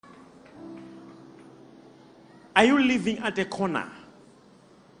Are you living at a corner?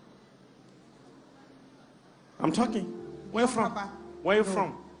 I'm talking. Where you from? Papa. Where you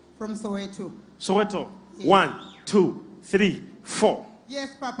from? From Soweto. Soweto. Yes. 1, 2, 3, 4. Yes,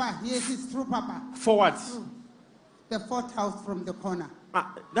 Papa. Yes, it's true, Papa. Forward. True. The fourth house from the corner.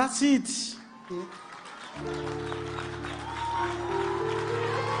 That's it. Yes.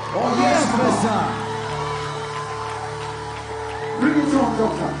 Oh, yes, Professor. Bring it on,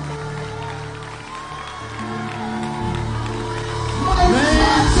 Doctor.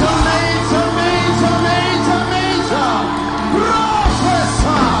 Major.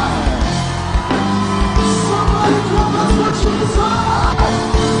 Professor. Somebody drop us what you desire.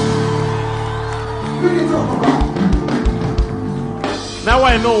 Bring it on, Papa. Now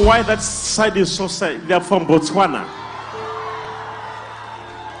I know why that side is so sad. They're from Botswana.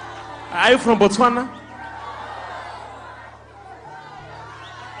 Are you from Botswana?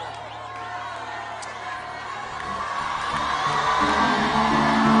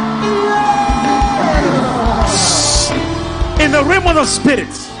 In the realm of the spirit,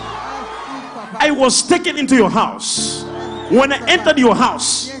 I was taken into your house. When I entered your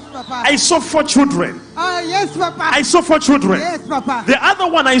house, I saw 4 children. Yes, Papa. I saw 4 children. Yes, Papa. The other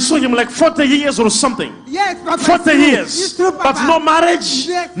one, I saw him like 40 years or something. Yes, Papa. 40 years. It's true, Papa. But no marriage,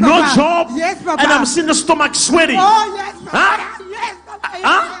 Yes, no Papa. job. Yes, Papa. And I'm seeing the stomach sweating. Oh, yes, Papa. Huh? Yes, Papa. Yes,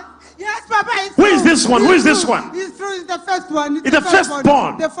 Huh? yes, Papa. It's Who is true. this one? It's Who is this true. one? It's true. It's the first one. It's the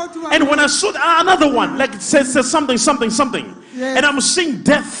firstborn. The fourth one. And when I saw another one, like it says something. Yes. And I'm seeing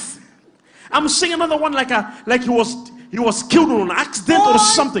death. I'm seeing another one like he was killed on an accident or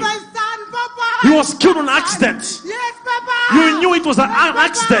something. My son, Papa. He was killed on an accident. Yes, Papa. You knew it was an Papa.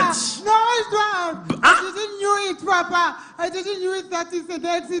 accident. No, it's not. Huh? I didn't know it, Papa. I didn't know it that it's an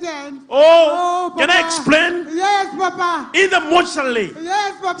accident. Oh, can I Papa. explain? Yes, Papa. In the mortuary,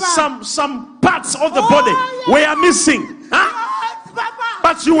 Yes, Papa. some parts of the Oh, body yes. were missing. Huh? Yes, Papa.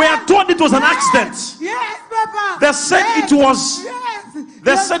 But you were told it was an Yes. accident. Yes, Papa. They said Yes. it was. Yes.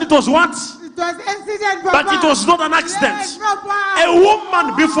 They Yes. said it was what? It was accident, Papa. But it was not an accident. Yes, Papa. A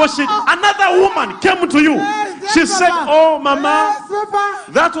woman before another woman came to you. Yes, She Papa. said, "Oh, Mama, Yes,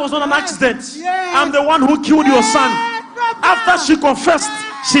 Papa. that was not an Yes. accident. Yes. I'm the one who killed your son." Yes, Papa. After she confessed,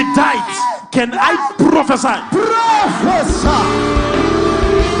 she died. Can I prophesy? Professor.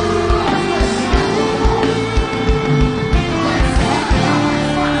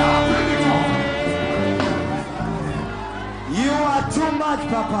 You are too much,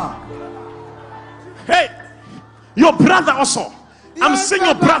 Papa. Hey, your brother also. I'm Yes, saying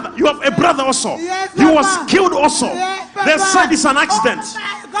your Papa. brother. You have a brother also. Yes, He was Papa. killed also. Yes, They Papa. said it's an accident. Oh,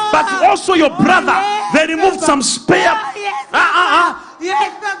 my God. But also your brother, yes, they removed Papa. some spare. Oh, yes, Papa.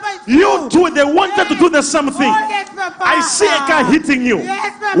 Yes, Papa. It's You true. too, they wanted to do the same thing. Oh, yes, Papa. I see a car hitting you.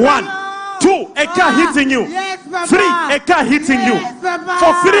 Yes, Papa. 1, 2, a car hitting you. Yes, Papa. 3, a car hitting you. Yes, Papa.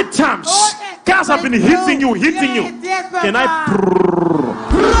 For 3 times, Oh, yes, cars have Papa. been hitting you, Yes, yes, Papa. Can I?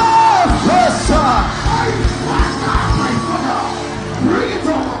 Professor. Bring it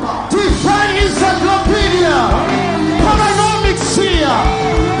on, Papa. Divine Encyclopedia. Paranomics here.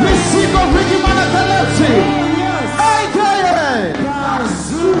 Receive of Ricky Manatelepsi. AKA.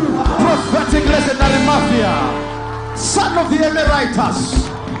 Prophetic Legendary Mafia. Son of the Emeritus.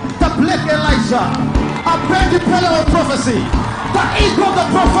 The Black Elijah. A Bendy Pillar of Prophecy. The eagle of the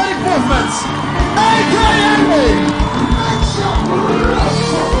prophetic movements. AKA.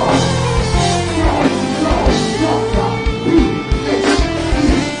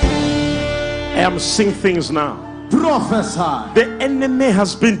 I am seeing things now. Professor. The enemy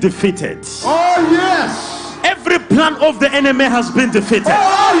has been defeated. Oh yes. Every plan of the enemy has been defeated.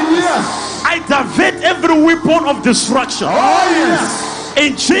 Oh yes. I divert every weapon of destruction. Oh yes.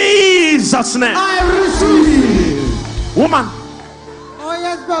 In Jesus' name. I receive. Woman, Oh,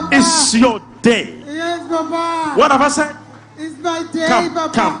 yes, Papa. it's your day. Yes, Papa. What have I said? It's my day, Come,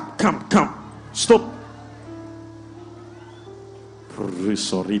 Papa. come. Stop. Who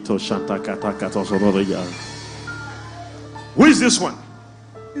is this one?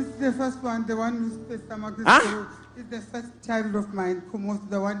 It's the first one, the one whose the stomach is Huh? full. It's the first child of mine, who most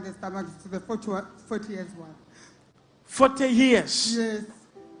the one the stomach is to the 40 years one. 40 years. Yes,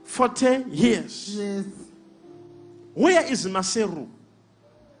 40 years. yes. Where is Maseru?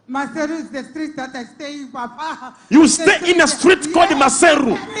 Maseru is the street that I stay in, Papa. You stay in a street called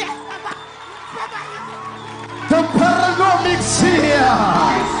Maseru. Yes, Papa. The Paranomics here.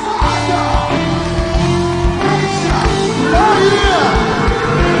 Oh yeah.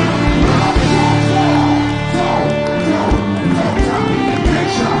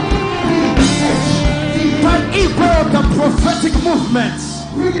 The eagle of the prophetic movements.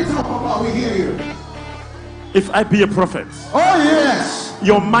 Bring it up, Papa. We hear you. If I be a prophet, Oh yes.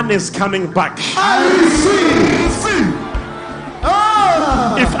 your money is coming back. I receive.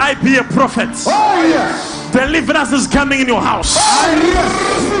 Ah. If I be a prophet, Oh yes. deliverance is coming in your house. I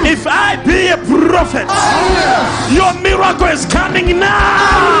receive. If I be a prophet, Oh yes. your miracle is coming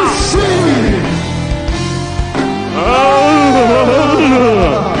now. Receive. Oh.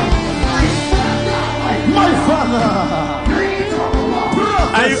 My Father.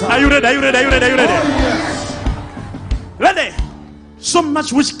 Are you ready? Are you ready? Are you ready? Are you ready? Oh yes. Ready? So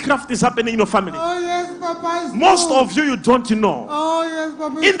much witchcraft is happening in your family. Oh, yes, Papa. It's Most true. of you don't know. Oh, yes,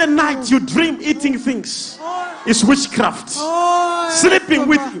 Papa. In the night, you dream eating things. Oh, It's witchcraft. oh, yes, Sleeping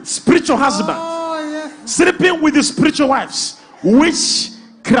with Papa. spiritual husband. Oh, yes. Sleeping with the spiritual wives.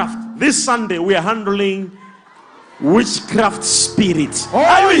 Witchcraft. This Sunday, we are handling witchcraft spirit. Oh,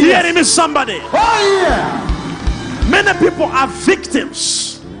 Are you yes. hearing me, somebody? Oh yeah. Many people are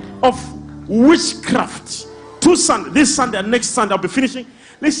victims of witchcraft. This Sunday and next Sunday, I'll be finishing.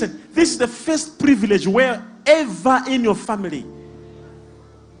 Listen, this is the first privilege wherever in your family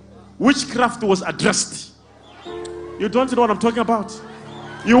witchcraft was addressed. You don't know what I'm talking about.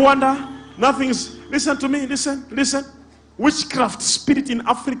 You wonder, nothing's. Listen to me, listen. Witchcraft spirit in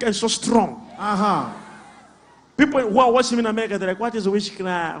Africa is so strong. People who are watching in America, they're like, what is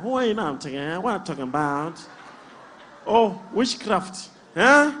witchcraft? Who are you now? What are you talking about? Oh, witchcraft.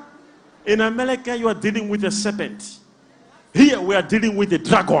 Huh? In America, you are dealing with a serpent. Here, we are dealing with a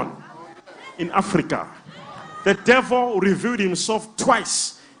dragon. In Africa, the devil revealed himself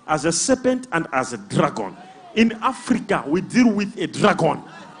twice as a serpent and as a dragon. In Africa, we deal with a dragon.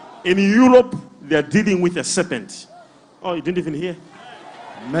 In Europe, they are dealing with a serpent. Oh, you didn't even hear?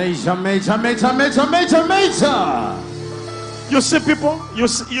 Major. You see people, you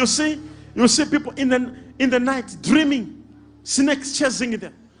see people in the night dreaming, snakes chasing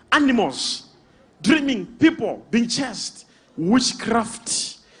them, animals dreaming, people being chased,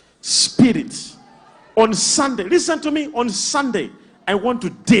 witchcraft spirit. On Sunday, listen to me, on Sunday, I want to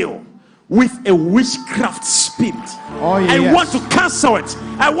deal with a witchcraft spirit. Oh, yes. I want to cancel it.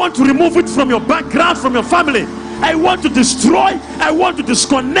 I want to remove it from your background, from your family. I want to destroy, I want to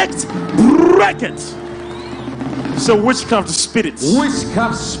disconnect, break it. So witchcraft spirits.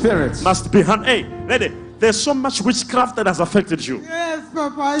 Witchcraft spirits. Must be Hey, ready? There's so much witchcraft that has affected you. Yes,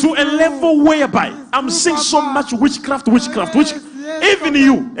 Papa. To a level whereby I'm true, seeing so Papa. much witchcraft. Yes, Even Papa.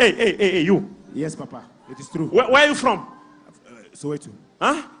 you. Hey, you. Yes, Papa. It is true. Where are you from? Soweto.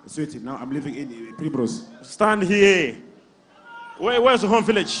 Huh? Soweto. Now I'm living in Primrose. Stand here. Where's your home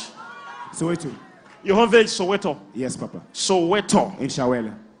village? Soweto. Your home village, Soweto. Yes, Papa. Soweto. In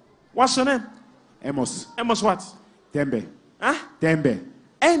Shawela. What's your name? Amos. Amos what? Tembe. Huh? Tembe.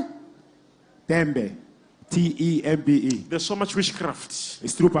 And Tembe. Tembe. there's so much witchcraft.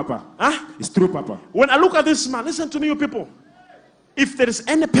 It's true, Papa. Huh? It's true, Papa. When I look at this man, listen to me, you people. If there is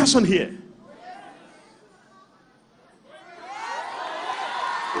any person here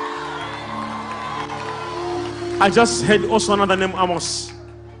I just heard also another name, Amos.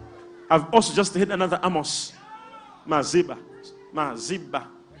 I've also just heard another Amos. Maziba.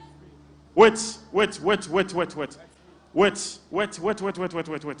 Wait.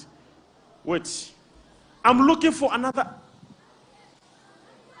 I'm looking for another.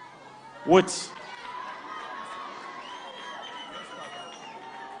 Wait.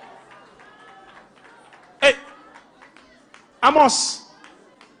 Hey, Amos,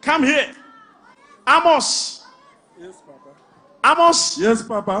 come here. Amos. Yes, Papa. Amos. Yes,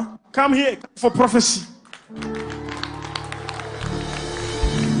 Papa. Come here for prophecy.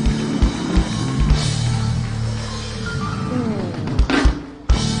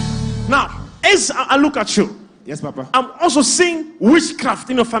 Now, as I look at you, Yes, Papa. I'm also seeing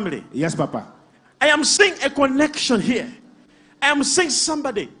witchcraft in your family. Yes, Papa. I am seeing a connection here. I am seeing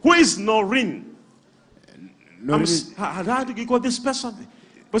somebody who is Noreen. How do you call this person?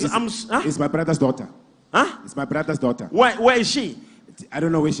 It's my brother's daughter. Huh? It's my brother's daughter. Where is she? I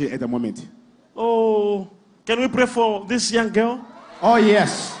don't know where she is at the moment. Oh, can we pray for this young girl? Oh,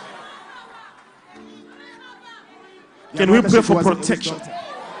 yes. Can we pray for protection?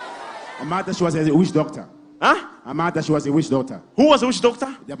 Her mother, she was a witch doctor. Huh? Her mother, she was a witch doctor. Who was a witch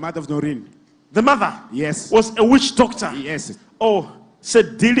doctor? The mother of Noreen. The mother? Yes. Was a witch doctor? Yes. Oh,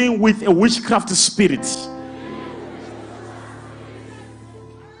 said dealing with a witchcraft spirit.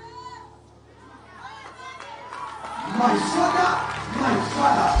 My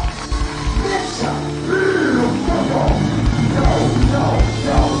father,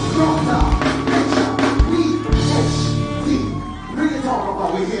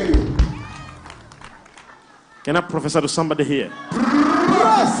 Can I prophesy to somebody here?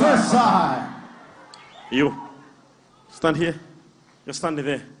 Prophesy. You. Stand here. You're standing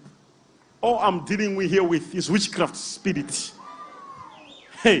there. All I'm dealing with here with is witchcraft spirit.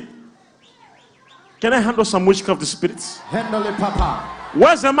 Hey, can I handle some witchcraft spirits? Handle it, Papa.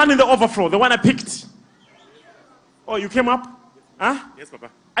 Where's the man in the overflow? The one I picked. Oh, you came up? Huh? Yes,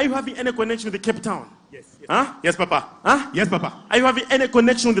 Papa. Are you having any connection with the Cape Town? Yes. Huh? Yes, Papa. Huh? Yes, Papa. Are you having any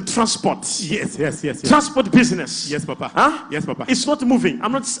connection with the transport? Yes. Transport business? Yes, Papa. Huh? Yes, Papa. It's not moving.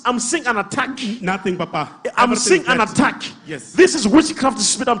 I'm seeing an attack. Nothing, Papa. I'm Everything seeing an is attack. Yes. This is witchcraft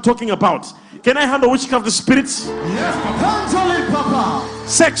spirit I'm talking about. Can I handle witchcraft spirits? Yes, Papa. Handle it, Papa.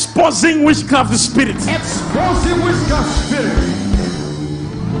 Sex exposing witchcraft spirits. Exposing witchcraft spirit.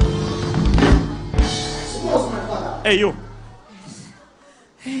 Hey, you.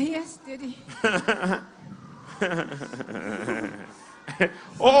 Yes, Daddy.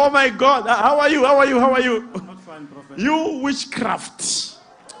 Oh my God. How are you? Not fine, Prophet. You witchcraft.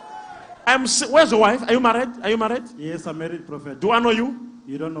 Where's your wife? Are you married? Yes, I'm married, Prophet. Do I know you?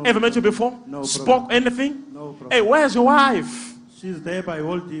 You don't know. Ever met you before? No, Spoke Prophet. anything? No, Prophet. Hey, where's your wife? She's there by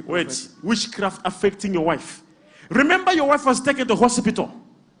all deep. Wait, witchcraft affecting your wife. Remember your wife was taken to hospital.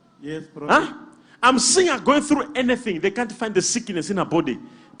 Yes, Prophet. Huh? I'm seeing her going through anything. They can't find the sickness in her body,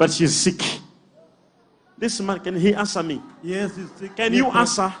 but she's sick. This man, can he answer me? Yes, he's sick. Can Yes, you Prophet.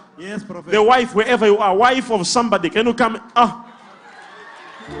 answer? Yes, Prophet. The wife, wherever you are, wife of somebody, can you come?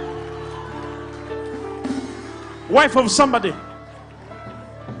 Wife of somebody.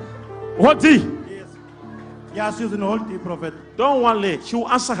 What Yes. Yeah, she's in all deep, Prophet. Don't worry, she will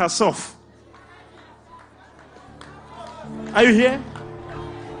answer herself. Are you here?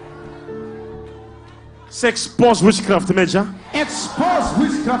 Sex expose witchcraft measure. Expose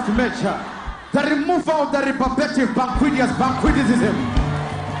witchcraft measure. The removal of the reprobative banquetism.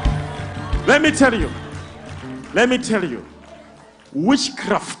 Let me tell you.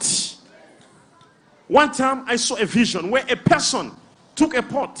 Witchcraft. One time I saw a vision where a person took a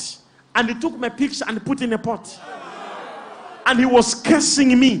pot and he took my picture and put in a pot. And he was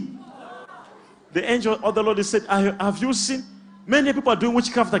cursing me. The angel of the Lord said, have you seen? Many people are doing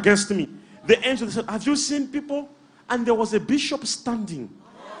witchcraft against me. The angel said, have you seen people? And there was a bishop standing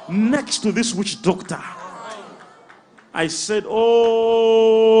next to this witch doctor. I said,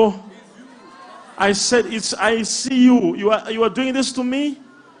 oh. I said, I see you. You are doing this to me?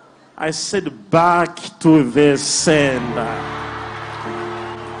 I said, back to the sender.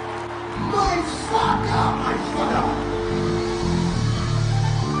 My father.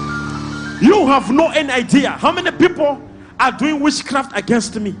 You have no any idea how many people are doing witchcraft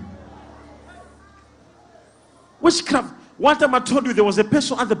against me. Witchcraft. One time I told you there was a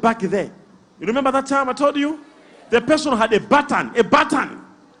person at the back there. You remember that time I told you? The person had a button.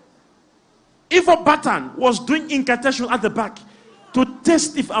 Evil button was doing incantation at the back to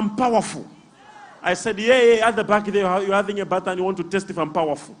test if I'm powerful. I said, yeah, at the back there, you're having a button, you want to test if I'm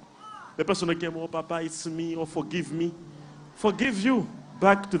powerful. The person came, oh, Papa, it's me, or forgive me. Forgive you.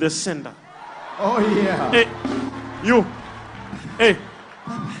 Back to the sender. Oh, yeah. Hey, you. Hey.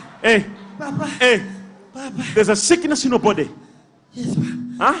 Hey. Papa. Hey. Papa. There's a sickness in your body. Yes, Papa.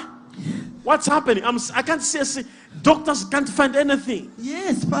 Huh? What's happening? I can't see. Doctors can't find anything.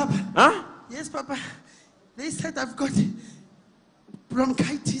 Yes, Papa. Huh? Yes, Papa. They said I've got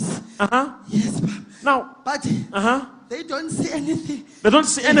bronchitis. Uh-huh. Yes, Papa. Now, But they don't see anything. they don't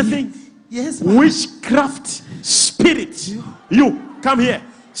see anything. Yes, Papa. Witchcraft spirit. You, come here.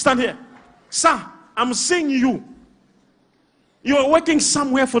 Stand here. Sir, I'm seeing you. You are working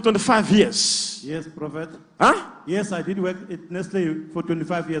somewhere for 25 years. Yes, Prophet. Huh? Yes, I did work at Nestle for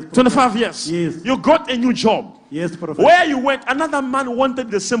 25 years. Prophet. 25 years. Yes. You got a new job. Yes, Prophet. Where you went, another man wanted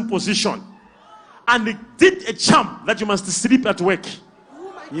the same position. And he did a charm that you must sleep at work.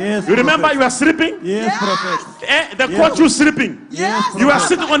 Yes. You remember Prophet. you are sleeping? Yes, Prophet. They caught you sleeping. Yes. You are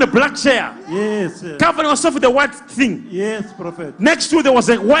sitting on a black chair, Yes. covering yourself with a white thing. Yes, Prophet. Next to you there was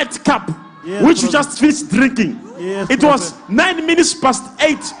a white cup, Yes, which you Prophet. just finished drinking. Yes, It was 9 minutes past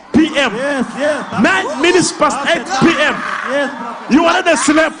 8 p.m. Yes. 9 minutes past 8 p.m. Yes, Prophet. You already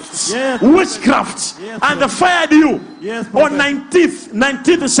slept. Yes. Witchcraft. Yes, And they fired you Yes, on Prophet.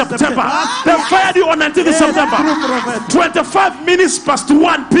 19th September. They fired you on 19th Yes, September. true, Prophet. 25 minutes past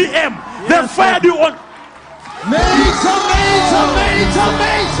 1 p.m. They Yes, fired you on. Major.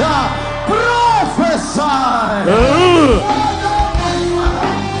 Prophesy.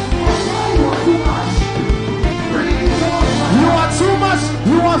 You are too much.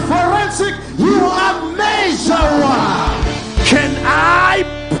 You are forensic. You are major one. Can I?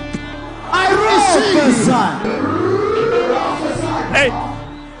 Prophesy. Hey,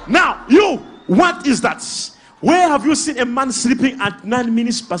 now you. What is that? Where have you seen a man sleeping at 9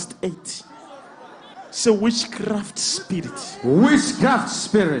 minutes past 8? It's a witchcraft spirit. Witchcraft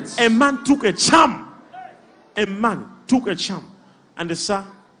spirits. A man took a charm. A man took a charm. And they said,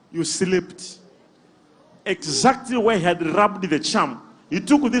 you slept. Exactly where he had rubbed the charm. He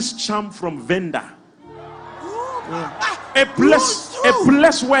took this charm from vendor. A place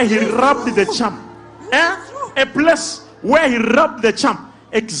where he rubbed the charm. A place where he rubbed the charm.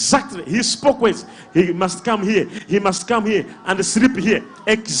 Exactly. He spoke with, he must come here. He must come here and sleep here.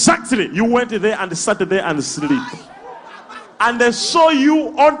 Exactly. You went there and sat there and sleep. And they saw you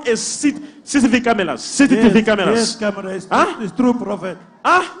on a CCTV cameras. CCTV cameras. Yes, camera. It's true, prophet.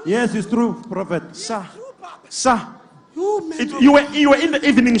 Yes, it's true, prophet. Sir. You were in the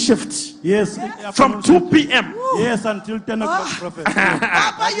evening shift. Yes. From 2 p.m. Yes, until 10 o'clock, prophet.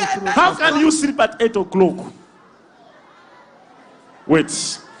 How can you sleep at 8 o'clock?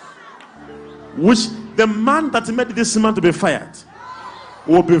 Wait. Which the man that made this man to be fired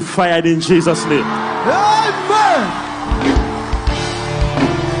will be fired in Jesus' name. Amen.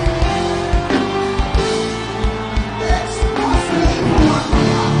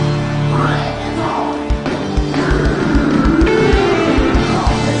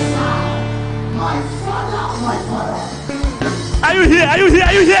 Are you here? Are you here?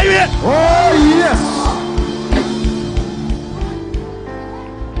 Are you here? Are you here? Oh, yes.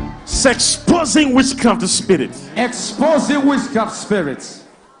 It's exposing witchcraft spirit. Exposing witchcraft spirits.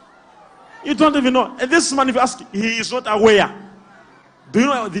 You don't even know. And this man, if you ask, he is not aware. Do you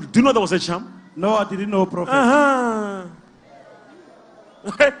know there was a charm? No, I didn't know, prophet.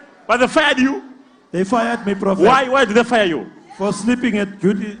 But they fired you. They fired me, prophet. Why did they fire you? For sleeping on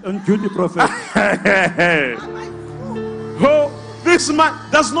duty, prophet. Oh, this man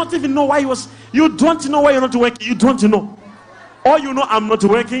does not even know why he was. You don't know why you're not working. You don't know. Or you know, I'm not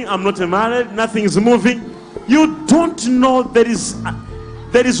working. I'm not married. Nothing is moving. You don't know there is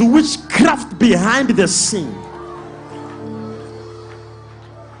witchcraft behind the scene.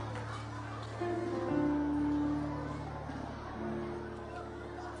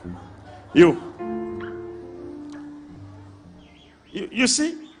 You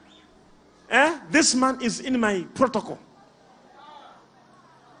see, this man is in my protocol.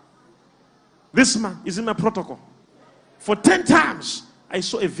 This man is in my protocol. For 10 times, I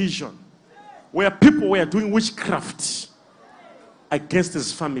saw a vision where people were doing witchcraft against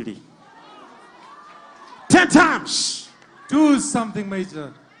his family. 10 times. Do something,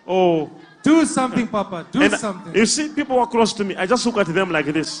 Major. Oh. Do something, Papa. Do something. You see, people were close to me. I just look at them like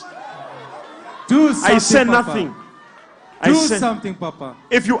this. Do something, I say Papa. nothing. Do something, Papa.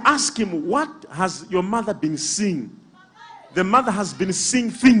 If you ask him, what has your mother been seeing? The mother has been seeing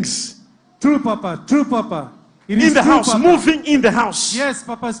things. True, Papa. True, Papa. It In is the true, house, Papa. Moving in the house. Yes,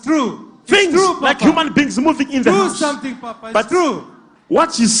 Papa, it's true. Things It's true, like Papa. human beings moving in the Do house. something, Papa. It's But true.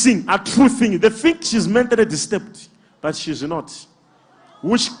 what she's seeing are true things. They think she's mentally disturbed, but she's not.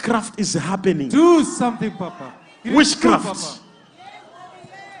 Witchcraft is happening. Do something, Papa. It is Witchcraft. true, Papa.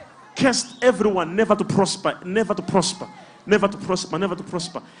 Cursed everyone never to prosper, never to prosper, never to prosper, never to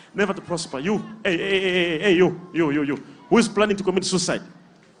prosper, never to prosper. You, hey, you. Who is planning to commit suicide?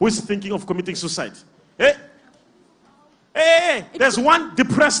 Who is thinking of committing suicide? Hey, there's one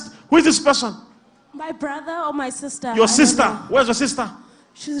depressed. Who is this person? My brother or my sister? Your sister. Where's your sister?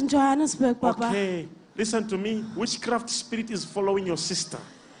 She's in Johannesburg, Papa. Okay, listen to me. Witchcraft spirit is following your sister.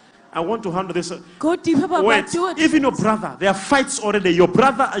 I want to handle this. Go deeper, Papa. Wait, Do it. even your brother, there are fights already. Your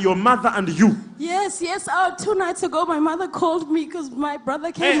brother, your mother, and you. Yes. 2 nights ago, my mother called me because my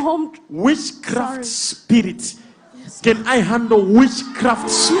brother came home. Witchcraft Sorry. spirit. Yes. Can I handle witchcraft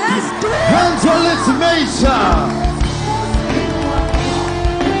spirit? Yes, do it. Handle it, Major.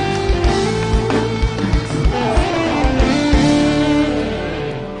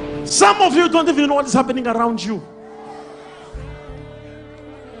 Some of you don't even know what is happening around you.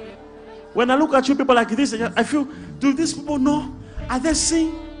 When I look at you people like this, I feel, do these people know? Are they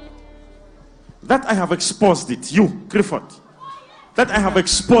seeing? That I have exposed it. You, Clifford. That I have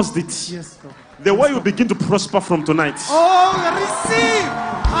exposed it. Yes, Papa. The way you begin to prosper from tonight. Oh, I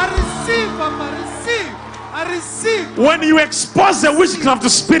receive, Papa. I receive. When you expose the witchcraft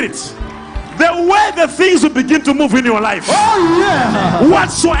spirit, the way the things will begin to move in your life. Oh, yeah.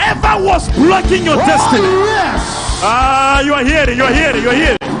 Whatsoever was blocking your destiny. Oh, yes. You are hearing.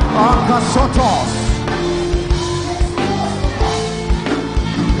 Akasotos.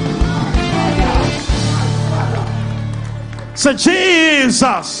 Say,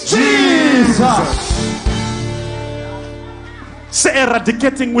 Jesus. Say,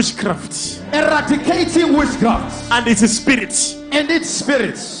 eradicating witchcraft. Eradicating witchcraft And its spirits. and its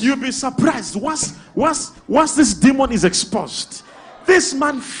spirits. You'll be surprised once this demon is exposed. This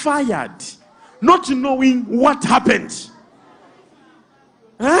man fired not knowing what happened.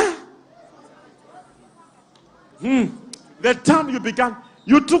 Huh? The time you began,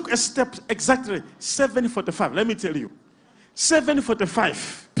 you took a step exactly 7:45. Let me tell you.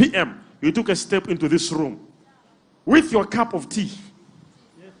 7:45 p.m. You took a step into this room with your cup of tea.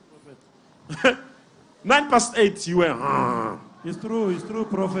 Yes, Prophet. 8:09 you were. It's true,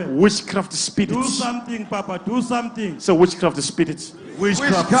 prophet. Witchcraft spirit. Do something, Papa, do something. So witchcraft spirit.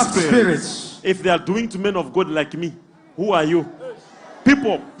 Witchcraft spirits. If they are doing to men of God like me, who are you?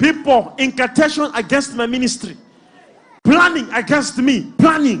 People, incantation against my ministry. Planning against me.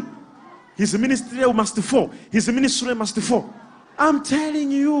 Planning. His ministry must fall. His ministry must fall. I'm telling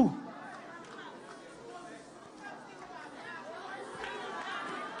you.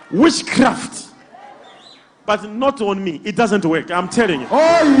 Witchcraft. But not on me. It doesn't work. I'm telling you.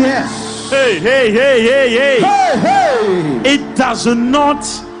 Oh, yes. Hey. Hey. It does not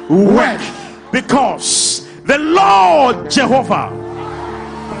work. Because the Lord Jehovah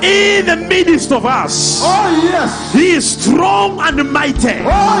in the midst of us. Oh, yes. He is strong and mighty.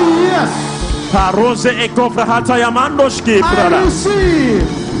 Oh, yes. I receive.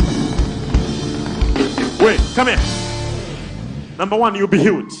 Wait, come here. Number one, you'll be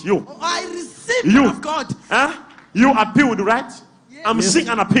healed. You. Oh, I receive You. of God. Huh? You appealed, right? Yes. I'm seeing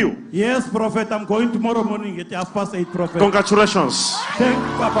an appeal. Yes, prophet. I'm going tomorrow morning at 8:30, prophet. Congratulations. Thank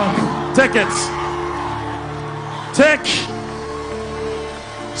Papa. Take it. Take.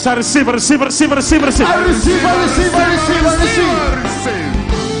 So receive. I receive.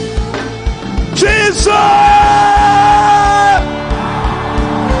 Jesus!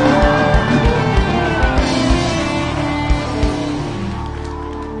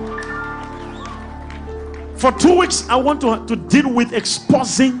 For 2 weeks, I want to deal with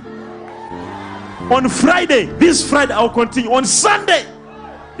exposing. On Friday, this Friday, I'll continue. On Sunday,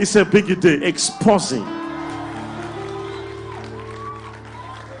 it's a big day, exposing.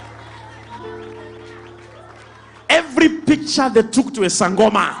 Every picture they took to a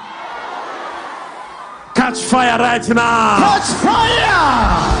Sangoma, catch fire right now. Catch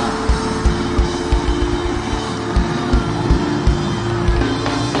fire.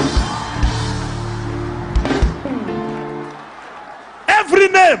 Every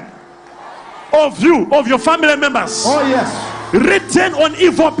name of you, of your family members, Oh, yes. written on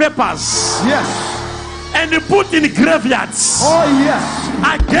evil papers Yes. and put in graveyards Oh,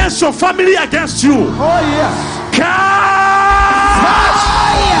 yes. against your family, against you. Oh, yes. Catch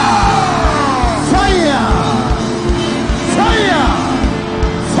Fire! Fire! Fire!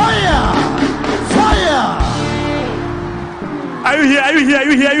 Fire! Fire! Are you here? Are you here? Are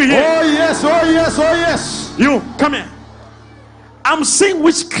you here? Are you here? Oh, yes. Oh, yes. Oh, yes. You come here. I'm seeing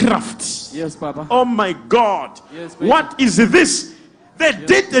witchcraft. Yes, Papa. Oh my God. Yes, Major. What is this? They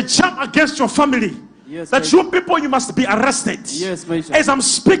did a charm against your family. Yes, That Major. you people, you must be arrested. Yes, Major. As I'm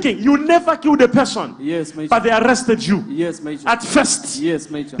speaking, you never killed a person. Yes, Major. But they arrested you. Yes, Major. At first. Yes,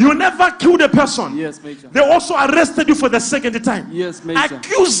 Major. You never killed a person. Yes, Major. They also arrested you for the second time. Yes, Major.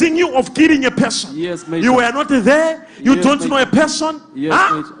 Accusing you of killing a person. Yes, Major. You were not there. You Yes, don't know a Major. person. Yes,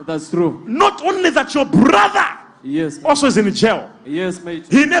 Huh? Major. That's true. Not only that, your brother Yes. also is in jail. Yes, Major.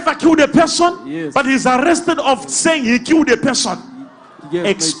 He never killed a person, Yes. but he's arrested of saying he killed a person. Yes,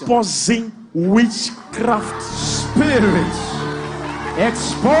 Exposing witchcraft. Spirits.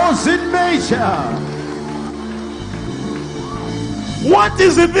 Exposing nature. What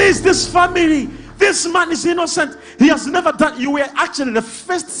is this family? This man is innocent. He has never done. You were actually the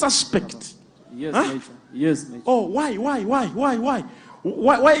first suspect. Yes, Huh? Major. Yes, Major. Oh, why?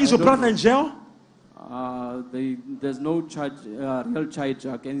 Why is your brother in jail? There's no charge, real charge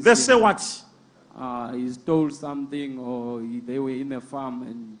against They him. say what? He stole something, or they were in a farm,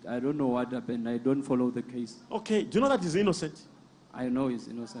 and I don't know what happened. I don't follow the case. Okay, do you know that he's innocent? I know he's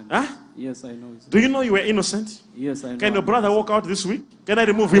innocent. Huh? Yes, I know he's Do you know you were innocent? Yes, I know. Can your brother walk out this week? Can I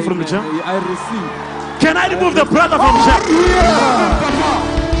remove him from the jail? I receive. Can I remove the brother from jail?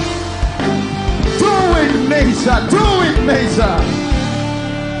 Do it, Mesa. Do it, Mesa.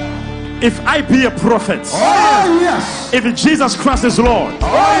 If I be a prophet, Oh, yes. if Jesus Christ is Lord, Oh,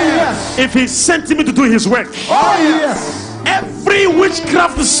 yes. if he sent me to do his work, Oh, yes. every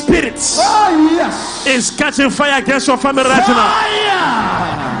witchcraft spirit Oh, yes. is catching fire against your family right now.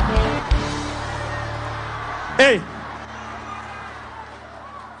 Fire! Hey.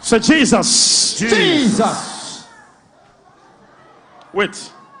 So Jesus. Jesus.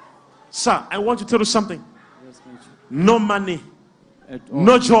 Wait. Sir, I want to tell you something. Yes, Major. No money, At all.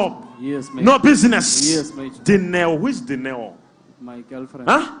 no job, Yes, Major. no business. Yes, Major. Dineo. Who is Dineo? My girlfriend.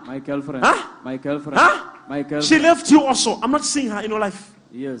 Huh? My girlfriend. Huh? My girlfriend. Huh? My girlfriend. She left you also. I'm not seeing her in your life.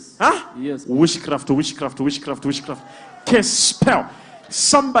 Yes. Huh? Yes. Witchcraft. Case spell.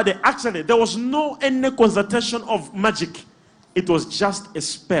 Somebody, actually, there was no any consultation of magic. It was just a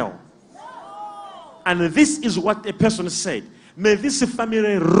spell. And this is what a person said. May this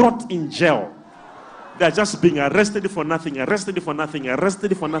family rot in jail. They are just being arrested for nothing, arrested for nothing,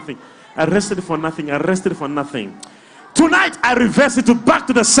 arrested for nothing, arrested for nothing, arrested for nothing. Tonight, I reverse it back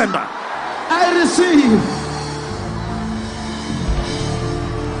to the sender. I receive.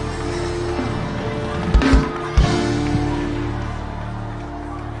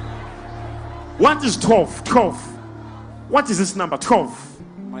 What is 12? 12. What is this number?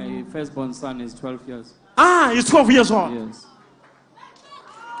 12. My firstborn son is 12 years. Ah, he's 12 years old. Yes.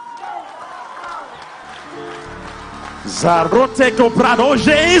 Zaroteko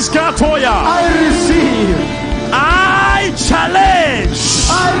Pradoje Iskatoya. I receive. I challenge.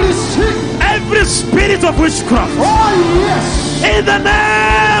 I receive. Every spirit of witchcraft. Oh, yes. In the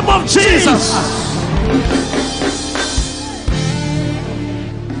name of Jesus.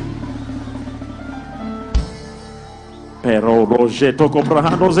 Pero Roje Toko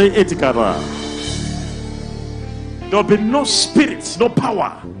Prahanoze Etikara. There will be no spirit, no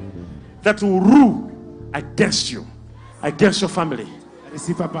power that will rule against you, against your family. I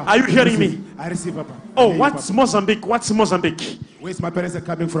receive, Papa. Are you hearing me? I receive, Papa. Oh, what's Mozambique? What's Mozambique? Where's my parents are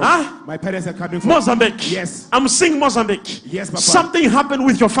coming from? Huh? My parents are coming from Mozambique. Yes. I'm saying Mozambique. Yes, Papa. Something happened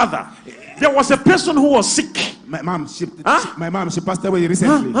with your father. There was a person who was sick. My mom, she passed away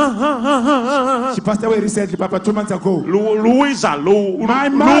recently. She passed away recently, Papa, 2 months ago. Louisa. My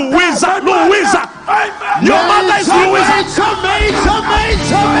mother. Louisa. Your mother is Louisa.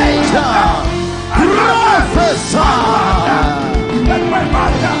 Major. Prophesy. That's my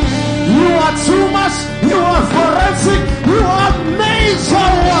mother. You are too much. You are forensic. You are major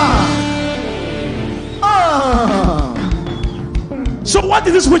one. Oh. So what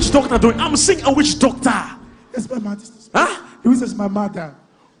is this witch doctor doing? I'm seeing a witch doctor. That's my mother. Huh? Louisa is my mother.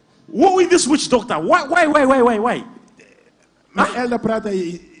 Who is this witch doctor? Why? My elder brother,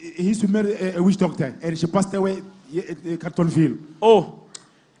 he used to marry a witch doctor, and she passed away at Cartonville. Oh,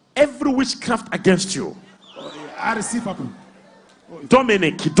 every witchcraft against you. I receive, Papa.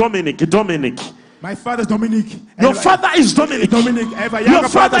 Dominic. My father is Dominic. Your father is Dominic. Your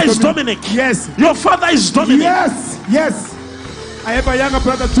father is Dominic. Yes. Your father is Dominic. Yes. I have a younger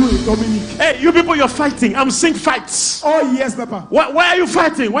brother too, Dominic. Hey, you people, you're fighting. I'm seeing fights. Oh, yes, Papa. Why are you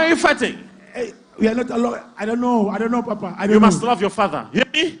fighting? Hey, we are not alone. I don't know, Papa. You must love your father. You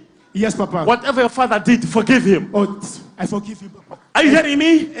hear me? Yes, Papa. Whatever your father did, forgive him. Oh, I forgive him, Papa. Are you hearing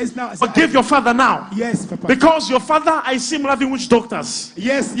me? Yes, now. Forgive your father now. Yes, Papa. Because your father, I see him loving witch doctors.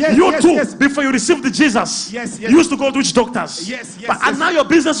 Yes. You too, before you received the Jesus, Yes. you used to go to witch doctors. Yes. And now your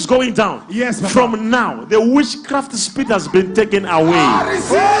business is going down. Yes, Papa. From now, the witchcraft spirit has been taken away. I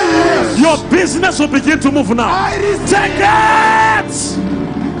receive. Your business will begin to move now. I receive. Take it!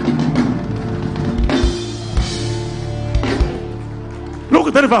 Look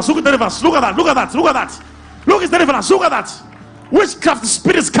at the reverse. Look at the reverse. Look at that. Look at that. Look at that. Look at the reverse. Look at that. Witchcraft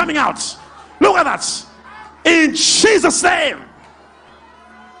spirit is coming out. Look at that. In Jesus' name.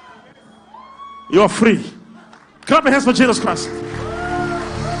 You are free. Clap your hands for Jesus Christ.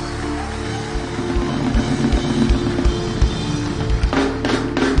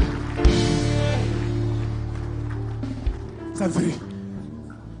 I'm free.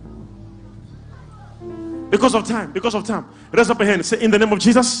 Because of time. Raise up your hand. Say, in the name of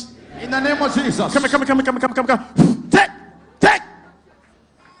Jesus. In the name of Jesus. Come. Take.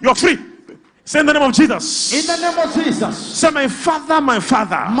 You're free. Say, in the name of Jesus. In the name of Jesus. Say, my father. My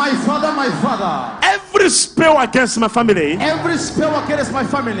father. Every spell against my family. Every spell against my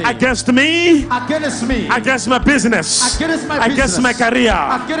family. Against me. Against my business. Against my career.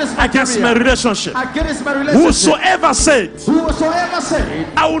 Against my relationship. Whosoever said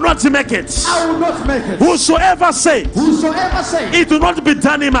I will not make it. Whosoever said it will not be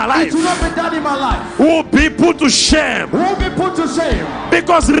done in my life. Will be put to shame.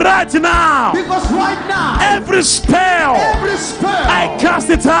 Because right now, every spell, I cast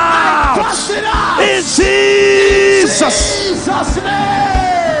it out. In Jesus'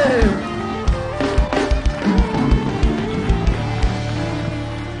 name.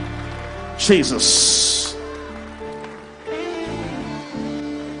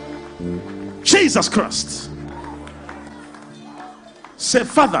 Jesus Christ. Say,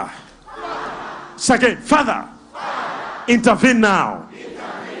 Father. Say again, Father. Intervene now.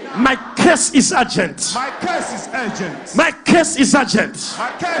 My case is urgent.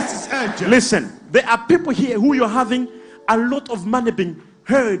 Listen, there are people here who you're having a lot of money being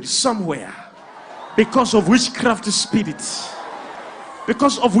heard somewhere because of witchcraft spirits.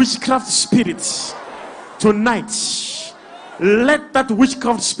 because of witchcraft spirits, tonight, let that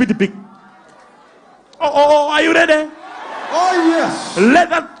witchcraft spirit be. Oh, are you ready? Oh, yes. Let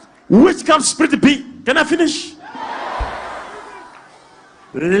that witchcraft spirit be. Can I finish?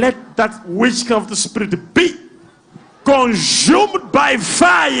 Let that witchcraft spirit be consumed by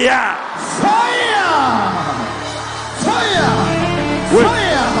fire. Fire! Fire! Wait.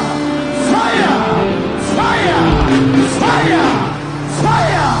 Fire! Fire! Fire! Fire!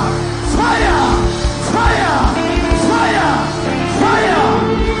 Fire! Fire! Fire! Fire! Fire!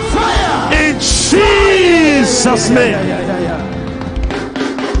 Fire! In Jesus' name.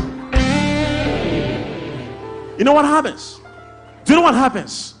 You know what happens? Do you know what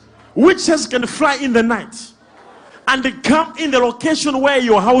happens? Witches can fly in the night and they come in the location where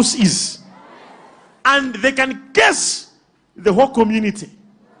your house is, and they can guess the whole community.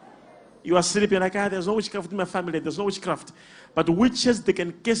 You are sleeping like, there's no witchcraft in my family, there's no witchcraft. But witches, they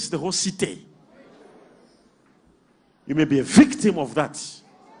can guess the whole city. You may be a victim of that.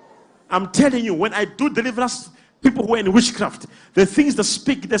 I'm telling you, when I do deliverance, people who are in witchcraft, the things they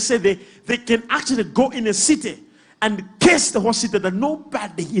speak, they say they can actually go in a city and guess the whole city, that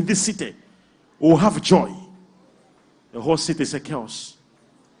nobody in this city will have joy. The whole city is a chaos.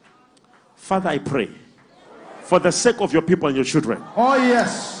 Father, I pray for the sake of your people and your children. Oh,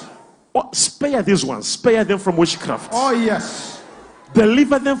 yes. Oh, spare these ones. Spare them from witchcraft. Oh, yes.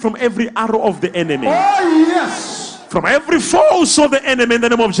 Deliver them from every arrow of the enemy. Oh, yes. From every force of the enemy in the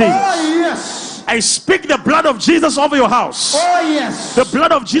name of Jesus. Oh, yes. I speak the blood of Jesus over your house. Oh, yes. The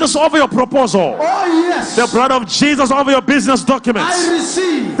blood of Jesus over your proposal. Oh, yes. The blood of Jesus over your business documents. I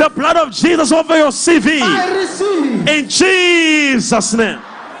receive. The blood of Jesus over your CV. I receive. In Jesus' name.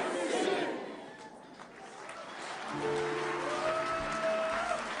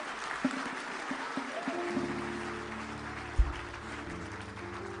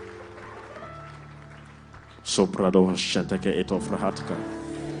 Soprado Shantake Eto Frahatka.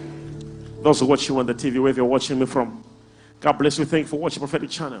 Those who watch you on the TV, wherever you're watching me from, God bless you. Thank you for watching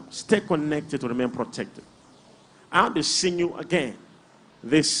Prophetic Channel. Stay connected to remain protected. I'll be seeing you again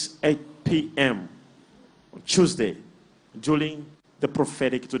this 8 p.m. on Tuesday during the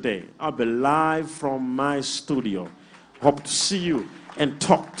prophetic today. I'll be live from my studio. Hope to see you and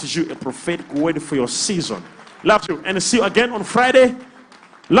talk to you a prophetic word for your season. Love you, and see you again on Friday.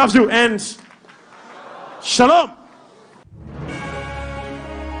 Love you and shalom.